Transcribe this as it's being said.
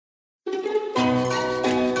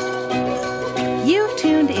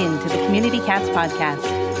Community Cats podcast.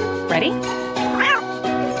 Ready?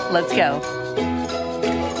 Let's go.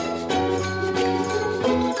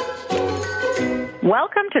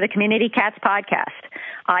 Welcome to the Community Cats podcast.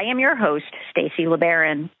 I am your host, Stacy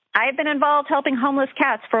LeBaron. I have been involved helping homeless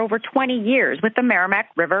cats for over 20 years with the Merrimack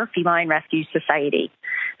River Feline Rescue Society.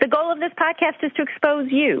 The goal of this podcast is to expose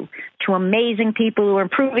you to amazing people who are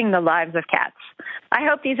improving the lives of cats. I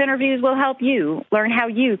hope these interviews will help you learn how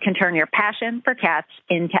you can turn your passion for cats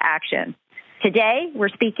into action. Today, we're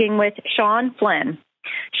speaking with Shawn Flynn.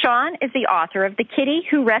 Shawn is the author of The Kitty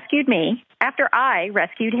Who Rescued Me After I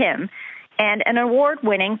Rescued Him, and an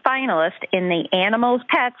award-winning finalist in the Animals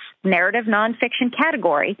Pets Narrative Nonfiction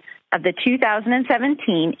category of the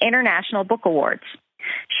 2017 International Book Awards.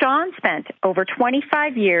 Shawn spent over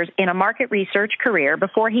 25 years in a market research career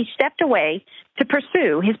before he stepped away to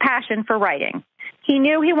pursue his passion for writing. He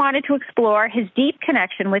knew he wanted to explore his deep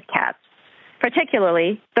connection with cats,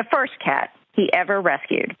 particularly the first cat he ever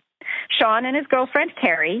rescued. Shawn and his girlfriend,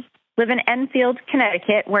 Carrie, live in Enfield,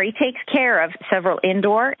 Connecticut, where he takes care of several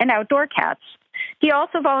indoor and outdoor cats. He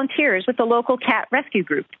also volunteers with the local cat rescue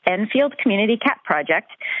group, Enfield Community Cat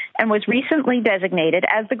Project, and was recently designated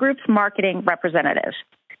as the group's marketing representative.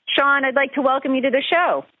 Shawn, I'd like to welcome you to the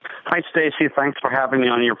show. Hi, Stacy. Thanks for having me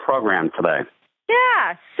on your program today.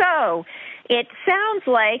 Yeah, so it sounds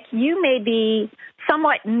like you may be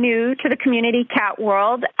somewhat new to the community cat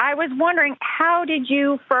world. I was wondering, how did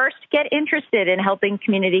you first get interested in helping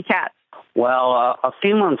community cats? Well, a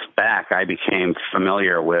few months back, I became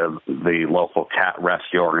familiar with the local cat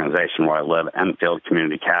rescue organization where I live, Enfield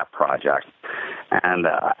Community Cat Project. And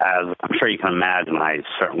as I'm sure you can imagine, I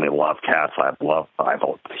certainly love cats. I have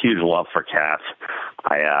a huge love for cats.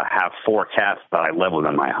 I have 4 cats that I live with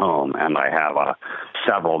in my home, and I have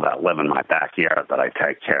several that live in my backyard that I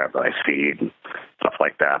take care of, that I feed, and stuff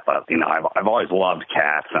like that. But, you know, I've always loved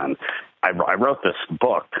cats, and I wrote this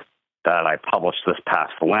book that I published this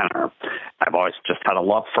past winter. I've always just had a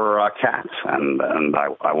love for cats, and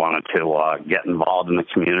I wanted to get involved in the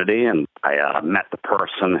community, and I met the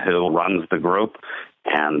person who runs the group,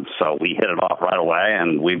 and so we hit it off right away,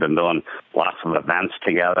 and we've been doing lots of events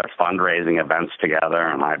together, fundraising events together,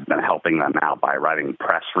 and I've been helping them out by writing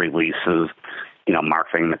press releases, you know,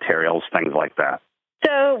 marketing materials, things like that.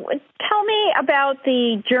 So tell me about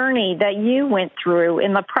the journey that you went through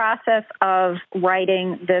in the process of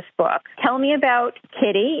writing this book. Tell me about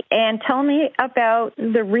Kitty, and tell me about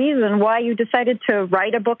the reason why you decided to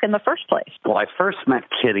write a book in the first place. Well, I first met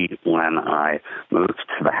Kitty when I moved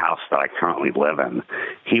to the house that I currently live in.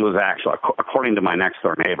 He was actually, according to my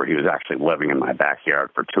next-door neighbor, he was actually living in my backyard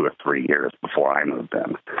for 2 or 3 years before I moved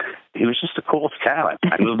in. He was just the coolest cat.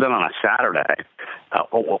 I moved in on a Saturday.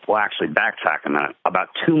 Well, actually, backtrack a minute. About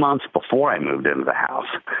 2 months before I moved into the house,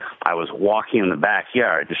 I was walking in the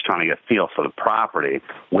backyard just trying to get a feel for the property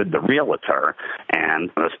with the realtor, and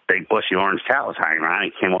this big bushy orange cat was hanging around.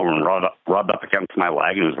 He came over and rubbed up against my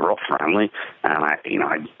leg, and he was real friendly, and I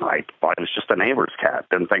thought it was just a neighbor's cat.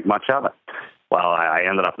 Didn't think much of it. Well, I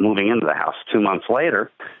ended up moving into the house 2 months later.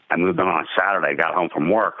 I moved in on a Saturday, got home from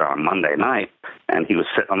work on Monday night, and he was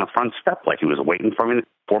sitting on the front step like he was waiting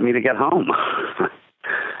for me to get home.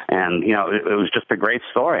 And, you know, it was just a great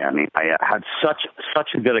story. I mean, I had such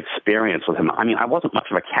a good experience with him. I mean, I wasn't much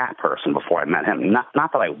of a cat person before I met him. Not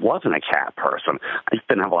that I wasn't a cat person. I just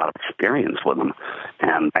didn't have a lot of experience with him.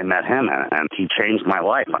 And I met him, and he changed my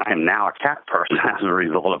life. I am now a cat person as a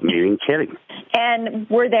result of meeting Kitty. And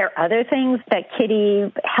were there other things that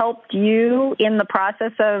Kitty helped you in the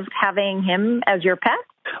process of having him as your pet?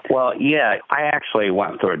 Well, yeah, I actually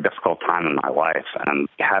went through a difficult time in my life, and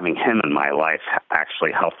having him in my life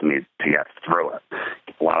actually helped me to get through it.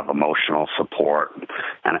 A lot of emotional support,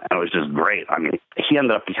 and it was just great. I mean, he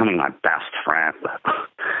ended up becoming my best friend.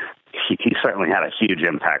 He certainly had a huge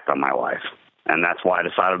impact on my life, and that's why I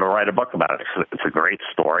decided to write a book about it. It's a great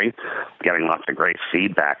story, getting lots of great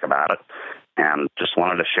feedback about it, and just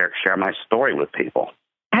wanted to share my story with people.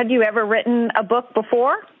 Had you ever written a book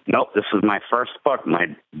before? Nope, this is my first book,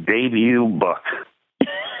 my debut book.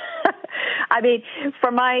 I mean,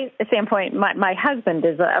 from my standpoint, my husband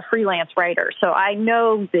is a freelance writer, so I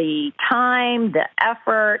know the time, the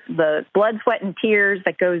effort, the blood, sweat, and tears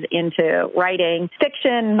that goes into writing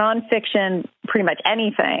fiction, nonfiction, pretty much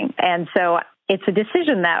anything. And so it's a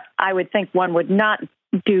decision that I would think one would not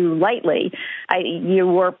do lightly.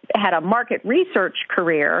 You had a market research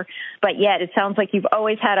career, but yet it sounds like you've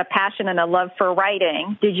always had a passion and a love for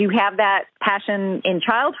writing. Did you have that passion in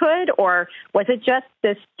childhood, or was it just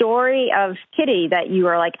the story of Kitty that you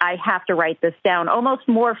were like, I have to write this down, almost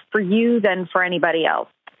more for you than for anybody else?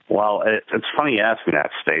 Well, it's funny you ask me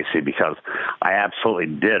that, Stacy, because I absolutely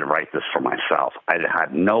did write this for myself. I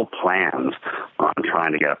had no plans on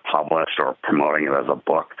trying to get it published or promoting it as a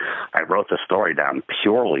book. I wrote the story down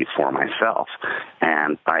purely for myself,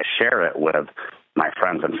 and I shared it with my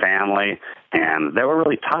friends and family, and they were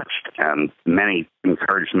really touched, and many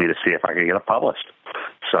encouraged me to see if I could get it published.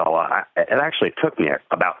 So it actually took me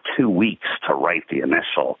about 2 weeks to write the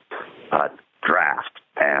initial draft,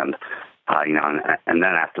 and and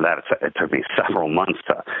then after that, it took me several months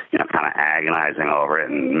to, kind of agonizing over it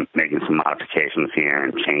and making some modifications here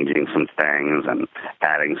and changing some things and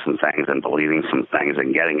adding some things and deleting some things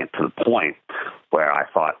and getting it to the point where I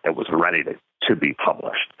thought it was ready to be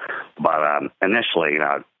published. But initially,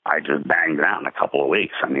 I just banged it out in a couple of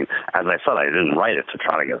weeks. I mean, as I said, I didn't write it to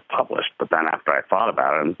try to get it published. But then after I thought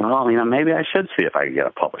about it, well, maybe I should see if I can get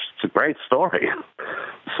it published. It's a great story.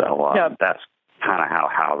 So that's kind of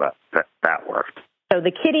how that worked. So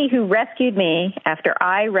The Kitty Who Rescued Me After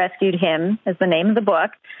I Rescued Him is the name of the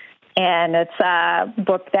book. And it's a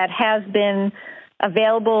book that has been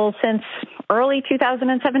available since early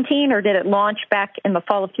 2017, or did it launch back in the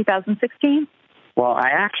fall of 2016? Well, I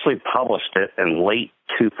actually published it in late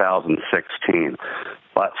 2016,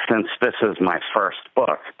 but since this is my first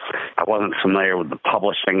book, I wasn't familiar with the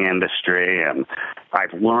publishing industry, and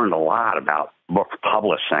I've learned a lot about book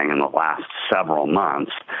publishing in the last several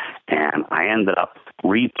months, and I ended up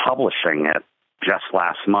republishing it just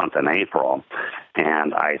last month in April,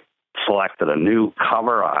 and I selected a new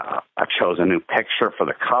cover. I chose a new picture for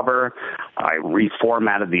the cover. I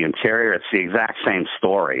reformatted the interior. It's the exact same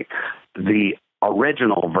story. The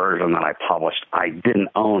original version that I published, I didn't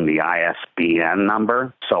own the ISBN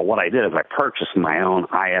number. So what I did is I purchased my own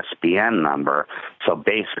ISBN number. So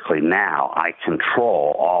basically now I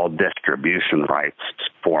control all distribution rights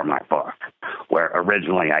for my book, where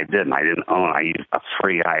originally I didn't. I didn't own. I used a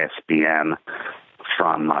free ISBN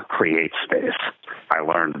from CreateSpace. I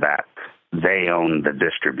learned that they own the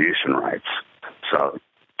distribution rights. So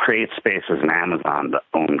CreateSpace is an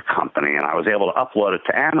Amazon-owned company, and I was able to upload it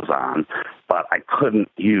to Amazon, but I couldn't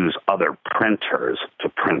use other printers to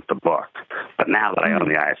print the book. But now that I own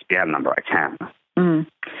the ISBN number, I can. Mm.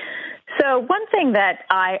 So one thing that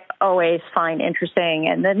I always find interesting,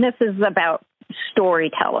 and then this is about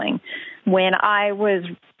storytelling. When I was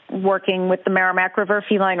working with the Merrimack River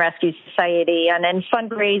Feline Rescue Society and in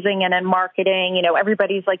fundraising and in marketing,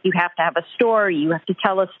 everybody's like, you have to have a story. You have to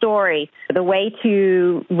tell a story. The way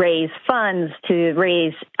to raise funds, to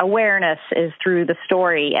raise awareness is through the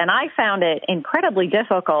story. And I found it incredibly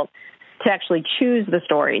difficult to actually choose the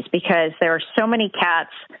stories because there are so many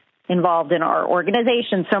cats involved in our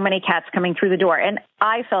organization, so many cats coming through the door. And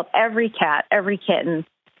I felt every cat, every kitten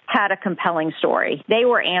had a compelling story. They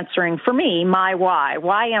were answering for me my why.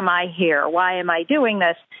 Why am I here? Why am I doing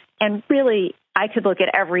this? And really, I could look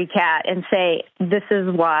at every cat and say, this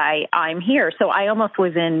is why I'm here. So I almost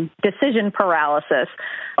was in decision paralysis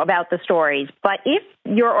about the stories. But if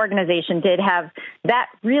your organization did have that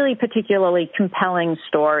really particularly compelling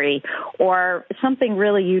story or something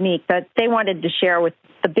really unique that they wanted to share with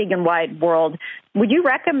the big and wide world, would you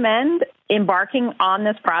recommend embarking on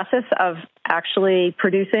this process of actually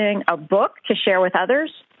producing a book to share with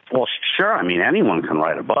others? Well, sure. I mean, anyone can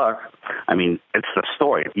write a book. I mean, it's the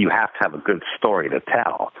story. You have to have a good story to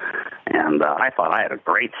tell. And I thought I had a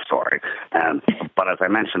great story. But as I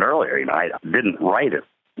mentioned earlier, I didn't write it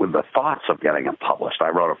with the thoughts of getting it published. I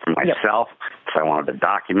wrote it for myself because I wanted to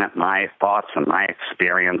document my thoughts and my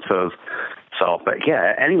experiences. So, but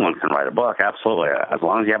yeah, anyone can write a book, absolutely, as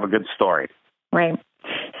long as you have a good story. Right.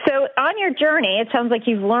 So on your journey, it sounds like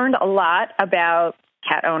you've learned a lot about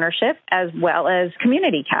cat ownership as well as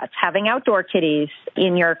community cats, having outdoor kitties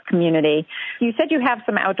in your community. You said you have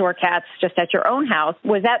some outdoor cats just at your own house.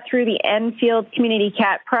 Was that through the Enfield Community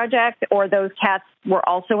Cat Project, or those cats were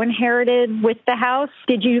also inherited with the house?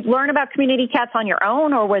 Did you learn about community cats on your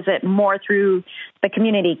own, or was it more through the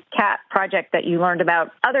Community Cat Project that you learned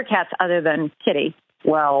about other cats other than Kitty?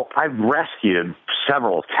 Well, I've rescued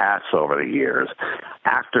several cats over the years.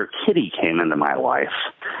 After Kitty came into my life,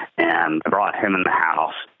 and I brought him in the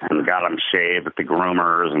house and got him shaved at the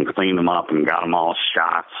groomers and cleaned him up and got him all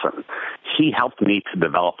shots. And he helped me to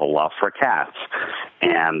develop a love for cats.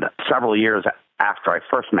 And several years after I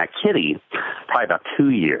first met Kitty, probably about 2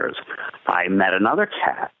 years, I met another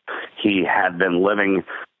cat. He had been living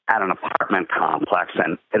at an apartment complex,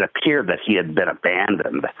 and it appeared that he had been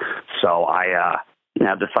abandoned. So I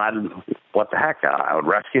decided, what the heck, I would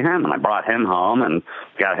rescue him, and I brought him home and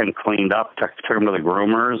got him cleaned up, took him to the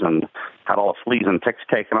groomers, and had all the fleas and ticks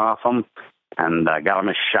taken off him, and got him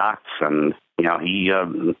his shots, and, he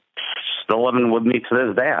still living with me to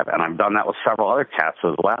this day, and I've done that with several other cats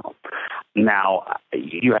as well. Now,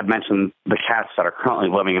 you had mentioned the cats that are currently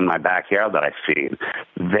living in my backyard that I feed.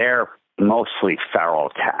 They're mostly feral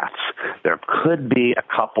cats. There could be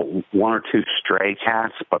one or two stray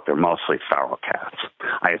cats, but they're mostly feral cats.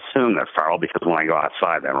 I assume they're feral because when I go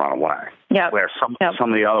outside, they run away. Yep. Where some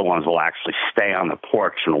of the other ones will actually stay on the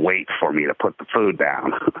porch and wait for me to put the food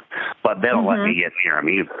down. But they don't let me get near them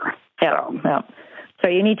either. Yep. So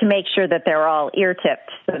you need to make sure that they're all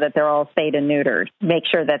ear-tipped so that they're all spayed and neutered. Make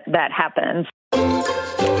sure that that happens.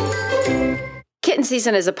 Kitten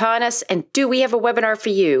season is upon us, and do we have a webinar for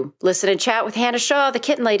you? Listen and chat with Hannah Shaw, the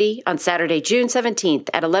Kitten Lady, on Saturday, June 17th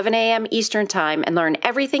at 11 a.m. Eastern Time and learn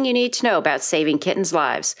everything you need to know about saving kittens'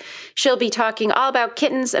 lives. She'll be talking all about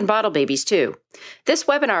kittens and bottle babies, too. This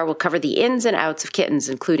webinar will cover the ins and outs of kittens,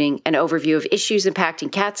 including an overview of issues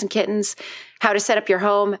impacting cats and kittens, how to set up your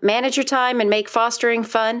home, manage your time, and make fostering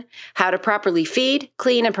fun, how to properly feed,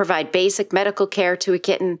 clean, and provide basic medical care to a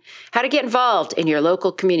kitten, how to get involved in your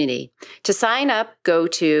local community. To sign up, go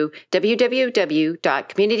to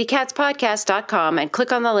www.communitycatspodcast.com and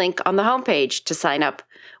click on the link on the homepage to sign up.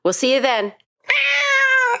 We'll see you then.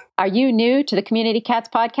 Are you new to the Community Cats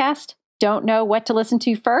Podcast? Don't know what to listen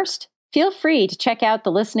to first? Feel free to check out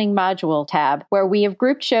the Listening Module tab, where we have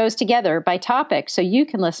grouped shows together by topic so you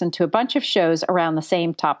can listen to a bunch of shows around the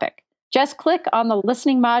same topic. Just click on the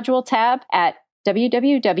Listening Module tab at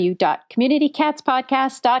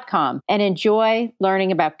www.communitycatspodcast.com and enjoy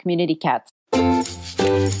learning about community cats. Can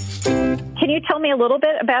you tell me a little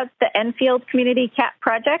bit about the Enfield Community Cat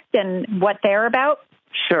Project and what they're about?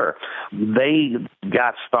 Sure. They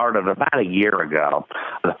got started about a year ago.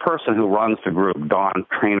 The person who runs the group, Dawn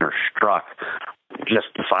Trainer-Struck,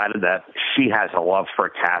 just decided that she has a love for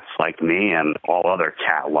cats like me and all other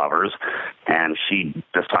cat lovers, and she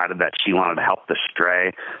decided that she wanted to help the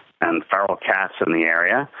stray and feral cats in the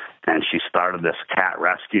area, and she started this cat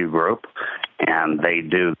rescue group, and they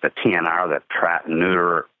do the TNR, the trap,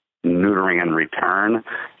 neutering and return,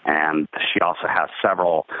 and she also has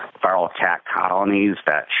several feral cat colonies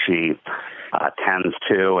that she tends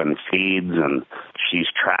to and feeds, and she's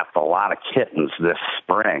trapped a lot of kittens this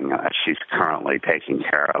spring that she's currently taking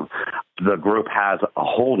care of. The group has a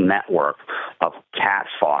whole network of cat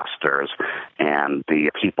fosters, and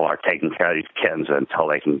the people are taking care of these kittens until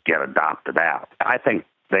they can get adopted out. I think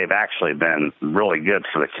they've actually been really good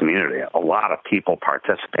for the community. A lot of people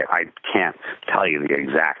participate. I can't tell you the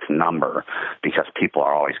exact number because people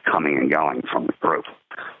are always coming and going from the group.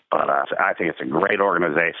 But I think it's a great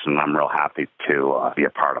organization, and I'm real happy to be a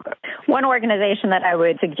part of it. One organization that I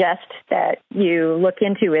would suggest that you look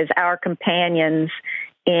into is Our Companions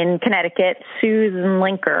in Connecticut. Susan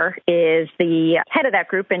Linker is the head of that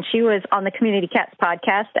group, and she was on the Community Cats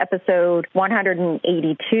Podcast, episode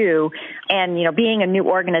 182. And, being a new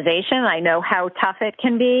organization, I know how tough it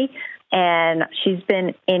can be. And she's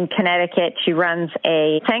been in Connecticut. She runs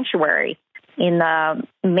a sanctuary in the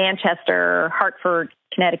Manchester, Hartford,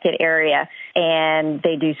 Connecticut area, and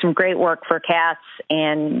they do some great work for cats,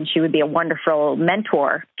 and she would be a wonderful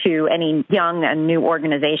mentor to any young and new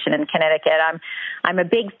organization in Connecticut. I'm a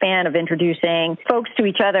big fan of introducing folks to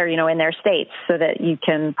each other, in their states so that you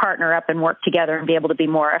can partner up and work together and be able to be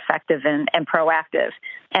more effective and proactive.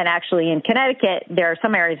 And actually in Connecticut, there are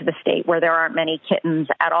some areas of the state where there aren't many kittens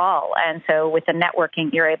at all. And so with the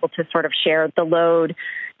networking, you're able to sort of share the load.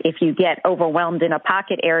 If you get overwhelmed in a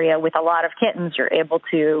pocket area with a lot of kittens, you're able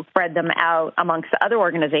to spread them out amongst the other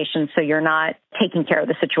organizations so you're not taking care of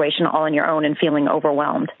the situation all on your own and feeling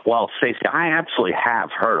overwhelmed. Well, Stacey, I absolutely have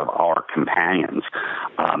heard of Our Companions.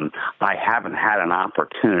 I haven't had an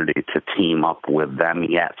opportunity to team up with them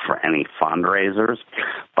yet for any fundraisers,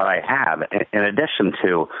 but I have. In addition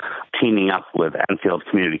to teaming up with Enfield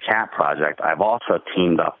Community Cat Project, I've also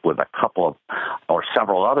teamed up with a couple of or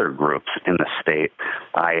several other groups in the state.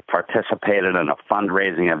 I participated in a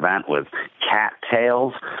fundraising event with Cat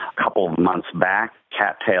Tails a couple of months back.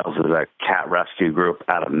 Cat Tails is a cat rescue group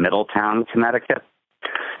out of Middletown, Connecticut.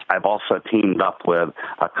 I've also teamed up with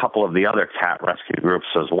a couple of the other cat rescue groups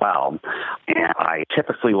as well. And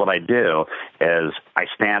what I do is I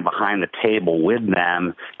stand behind the table with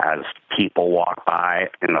them as people walk by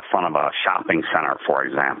in the front of a shopping center, for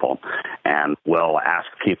example, and we'll ask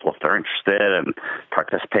people if they're interested in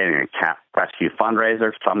participating in cat rescue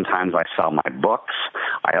fundraisers. Sometimes I sell my books.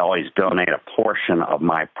 I always donate a portion of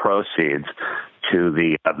my proceeds to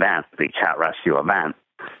the event, the cat rescue event.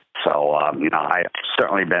 So, I've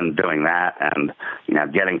certainly been doing that and,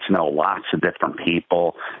 getting to know lots of different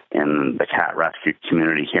people in the cat rescue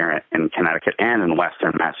community here in Connecticut and in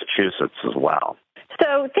Western Massachusetts as well.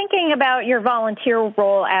 So thinking about your volunteer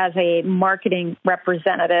role as a marketing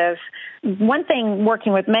representative, one thing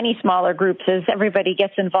working with many smaller groups is everybody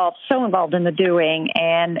gets so involved in the doing,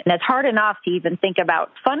 and it's hard enough to even think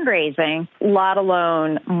about fundraising, let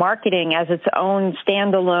alone marketing as its own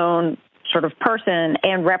standalone sort of person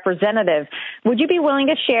and representative. Would you be willing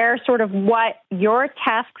to share sort of what your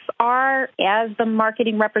tasks are as the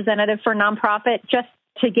marketing representative for a nonprofit, just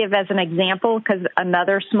to give as an example, because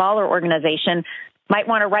another smaller organization might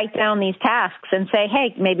want to write down these tasks and say,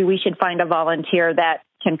 hey, maybe we should find a volunteer that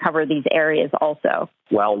can cover these areas also?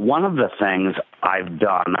 Well, one of the things I've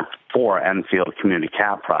done for Enfield Community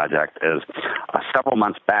Cat Project is several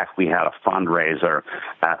months back we had a fundraiser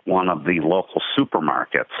at one of the local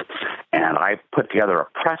supermarkets, and I put together a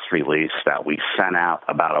press release that we sent out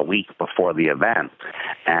about a week before the event,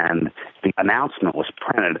 and the announcement was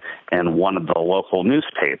printed in one of the local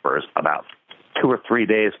newspapers about 2 or 3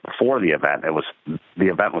 days before the event. The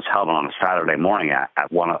event was held on a Saturday morning at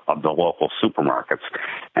one of the local supermarkets,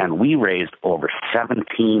 and we raised over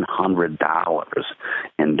 $1,700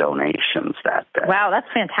 in donations that day. Wow, that's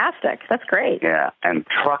fantastic. That's great. Yeah, and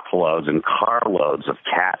truckloads and carloads of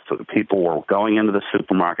cat food. People were going into the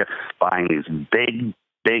supermarket, buying these big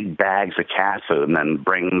bags of cat food and then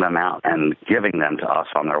bringing them out and giving them to us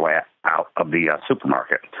on their way out of the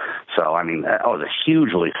supermarket. So, I mean, that was a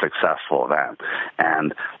hugely successful event,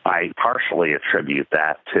 and I partially attribute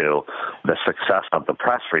that to the success of the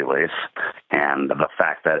press release and the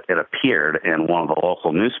fact that it appeared in one of the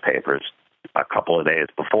local newspapers a couple of days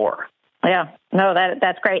before. Yeah, no,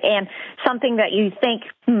 that's great. And something that you think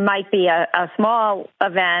might be a small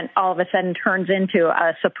event all of a sudden turns into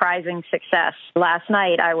a surprising success. Last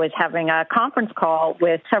night, I was having a conference call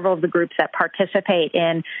with several of the groups that participate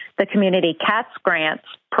in the Community Cats Grants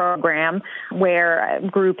program, where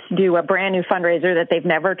groups do a brand new fundraiser that they've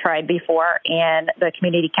never tried before, and the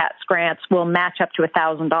Community Cats Grants will match up to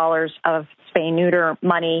 $1,000 of spay-neuter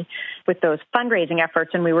money with those fundraising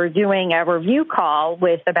efforts. And we were doing a review call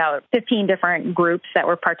with about 15 different groups that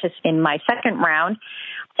were participating in my second round.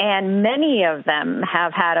 And many of them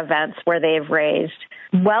have had events where they've raised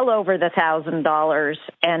well over the $1,000.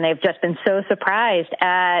 And they've just been so surprised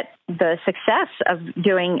at the success of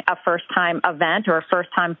doing a first-time event or a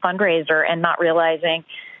first-time fundraiser and not realizing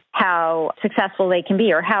how successful they can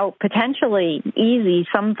be or how potentially easy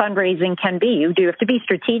some fundraising can be. You do have to be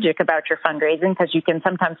strategic about your fundraising because you can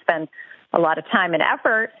sometimes spend a lot of time and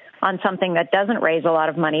effort on something that doesn't raise a lot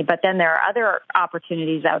of money. But then there are other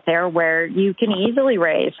opportunities out there where you can easily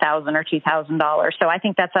raise $1,000 or $2,000. So I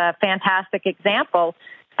think that's a fantastic example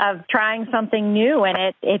of trying something new,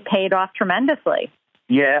 and it paid off tremendously.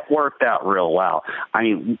 Yeah, it worked out real well. I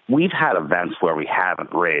mean, we've had events where we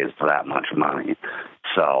haven't raised that much money.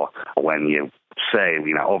 So when you say,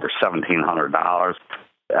 over $1,700,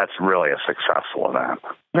 that's really a successful event.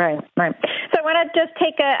 Right. So I want to just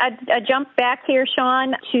take a jump back here,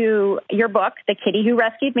 Shawn, to your book, The Kitty Who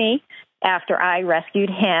Rescued Me, after I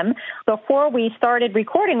rescued him. Before we started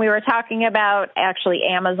recording, we were talking about actually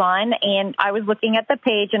Amazon, and I was looking at the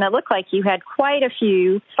page, and it looked like you had quite a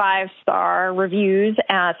few 5-star reviews.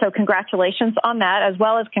 So congratulations on that, as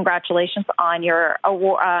well as congratulations on your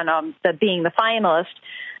award, on being the finalist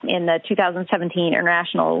in the 2017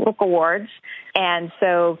 International Book Awards. And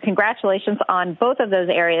so congratulations on both of those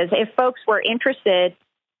areas. If folks were interested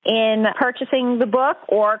in purchasing the book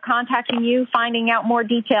or contacting you, finding out more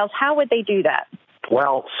details, how would they do that?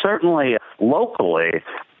 Well, certainly locally,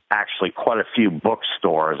 actually quite a few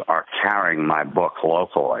bookstores are carrying my book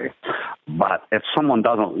locally. But if someone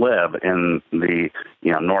doesn't live in the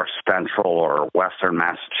north central or western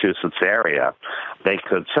Massachusetts area, they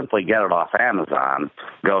could simply get it off Amazon,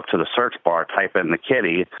 go to the search bar, type in The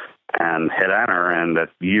Kitty, and hit enter, and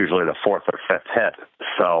it's usually the 4th or 5th hit.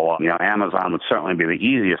 So, Amazon would certainly be the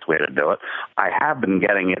easiest way to do it. I have been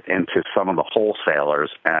getting it into some of the wholesalers,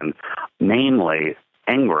 and namely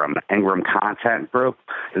Ingram Content Group.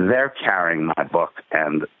 They're carrying my book,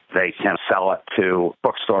 and they can sell it to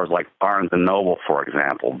bookstores like Barnes & Noble, for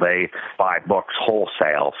example. They buy books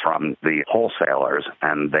wholesale from the wholesalers,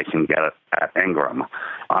 and they can get it at Ingram.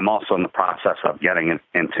 I'm also in the process of getting it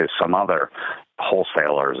into some other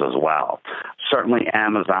wholesalers as well. Certainly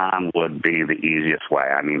Amazon would be the easiest way.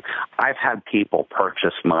 I mean, I've had people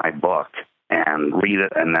purchase my book and read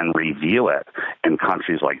it and then review it in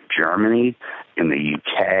countries like Germany, in the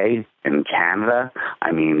UK, in Canada.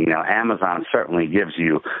 I mean, Amazon certainly gives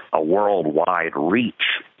you a worldwide reach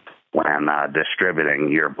when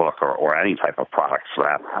distributing your book or any type of product for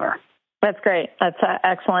that matter. That's great. That's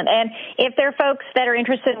excellent. And if there are folks that are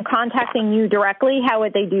interested in contacting you directly, how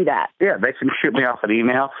would they do that? Yeah, they can shoot me off an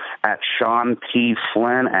email at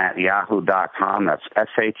ShawnPFlynn@yahoo.com. That's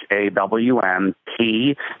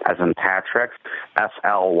ShawnP as in Patrick,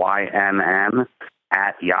 FLYNN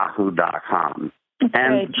 @yahoo.com.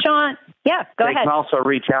 And Shawn, yeah, go ahead. They can also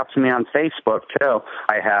reach out to me on Facebook, too.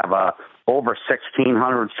 I have over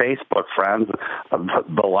 1,600 Facebook friends.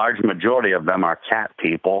 The large majority of them are cat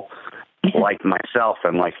people, like myself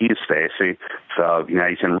and like you, Stacy. So, you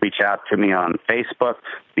can reach out to me on Facebook.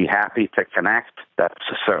 Be happy to connect. That's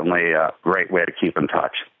certainly a great way to keep in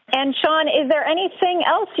touch. And Shawn, is there anything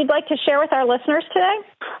else you'd like to share with our listeners today?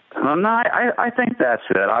 No, I think that's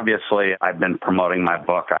it. Obviously, I've been promoting my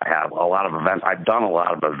book. I have a lot of events. I've done a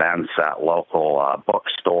lot of events at local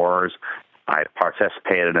bookstores. I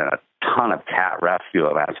participated in a ton of cat rescue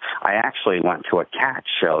events. I actually went to a cat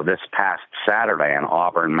show this past Saturday in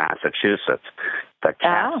Auburn, Massachusetts. The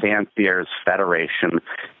Cat Fanciers Federation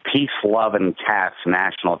Peace, Love, and Cats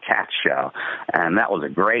National Cat Show. And that was a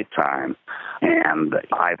great time. And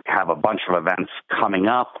I have a bunch of events coming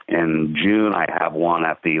up. In June, I have one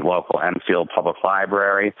at the local Enfield Public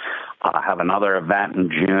Library. I have another event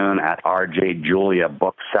in June at R.J. Julia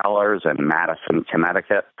Booksellers in Madison,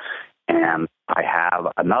 Connecticut. And I have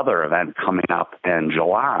another event coming up in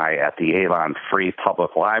July at the Avon Free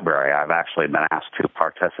Public Library. I've actually been asked to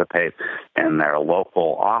participate in their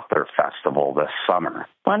local author festival this summer.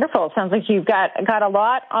 Wonderful. Sounds like you've got a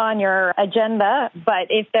lot on your agenda. But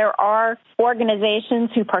if there are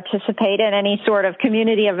organizations who participate in any sort of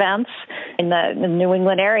community events in the New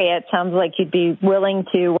England area, it sounds like you'd be willing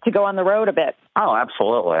to go on the road a bit. Oh,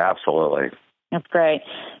 absolutely. Absolutely. That's great.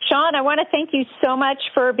 Shawn, I want to thank you so much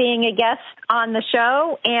for being a guest on the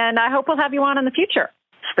show, and I hope we'll have you on in the future.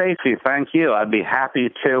 Stacy, thank you. I'd be happy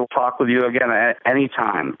to talk with you again at any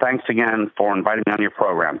time. Thanks again for inviting me on your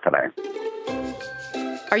program today.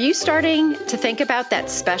 Are you starting to think about that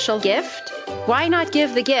special gift? Why not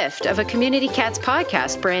give the gift of a Community Cats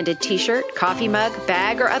Podcast branded t-shirt, coffee mug,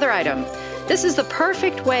 bag, or other item? This is the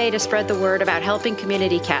perfect way to spread the word about helping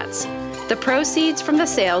community cats. The proceeds from the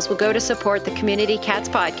sales will go to support the Community Cats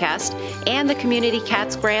Podcast and the Community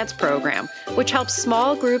Cats Grants Program, which helps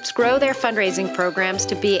small groups grow their fundraising programs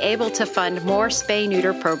to be able to fund more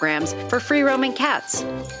spay-neuter programs for free-roaming cats.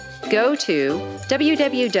 Go to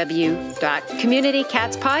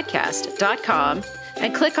www.communitycatspodcast.com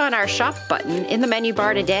and click on our shop button in the menu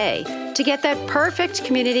bar today to get that perfect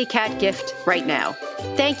community cat gift right now.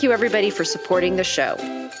 Thank you, everybody, for supporting the show.